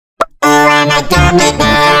gummy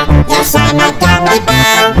bear. Yes, I'm a gummy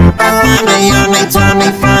bear. Oh, I'm a yummy,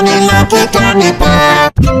 tummy, funny, lucky gummy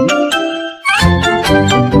bear.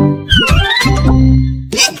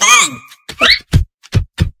 Big bang!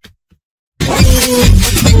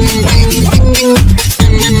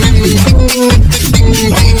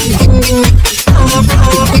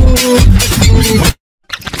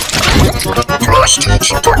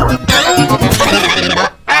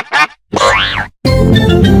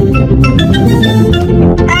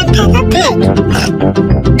 I'm Peppa Pig.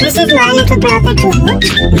 This is my little brother George.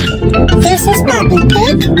 This is Mommy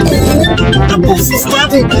Pig. And this is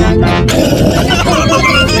Daddy Pig.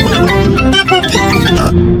 Peppa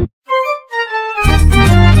Pig.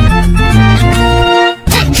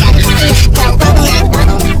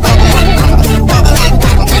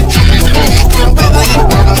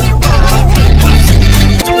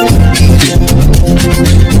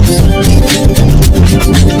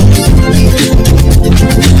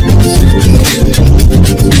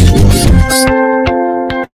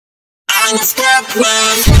 I'm a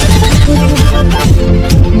Scoutman.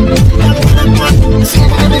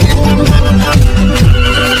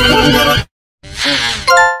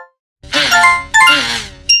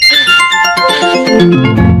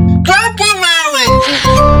 Cocomelon.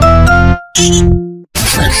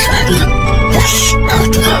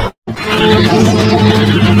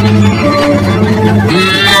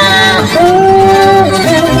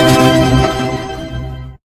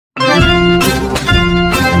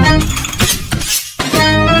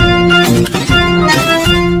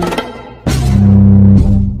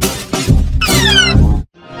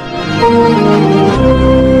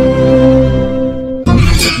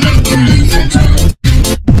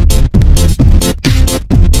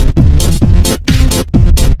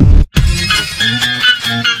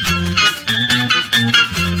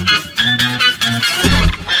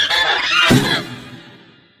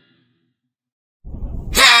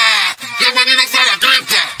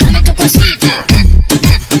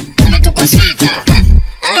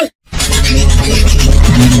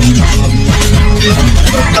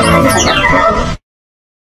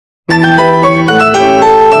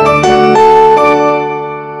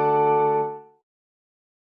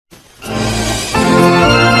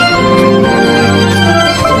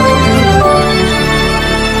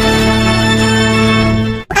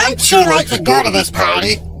 I'd sure like to go to this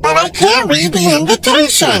party, but I can't read the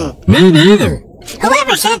invitation. Me neither.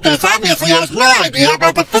 Whoever sent this obviously has no idea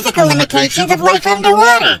about the physical limitations of life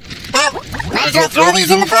underwater. But might as well throw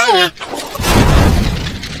these in the fire.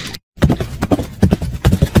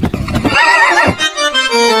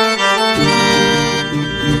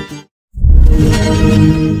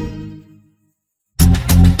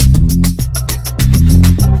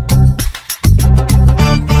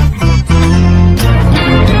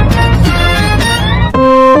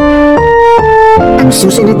 Ang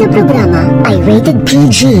susunod na programa ay rated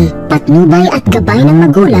PG. Patnubay at gabay ng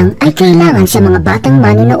magulang ay kailangan sa mga batang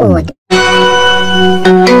manonood.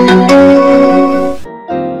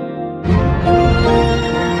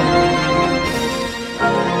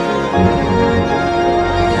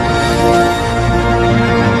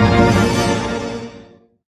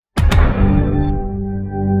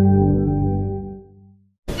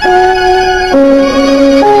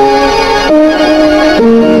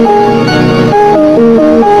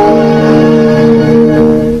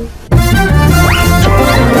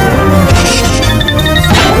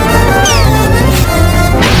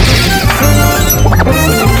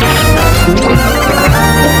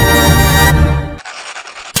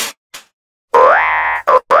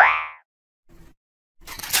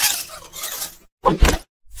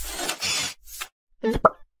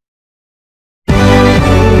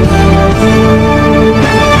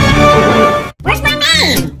 Where's my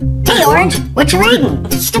name? Hey, Orange, what you reading?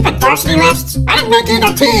 Stupid varsity lists? I'm making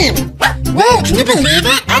a team. Whoa, can you believe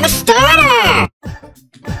it? I'm a starter!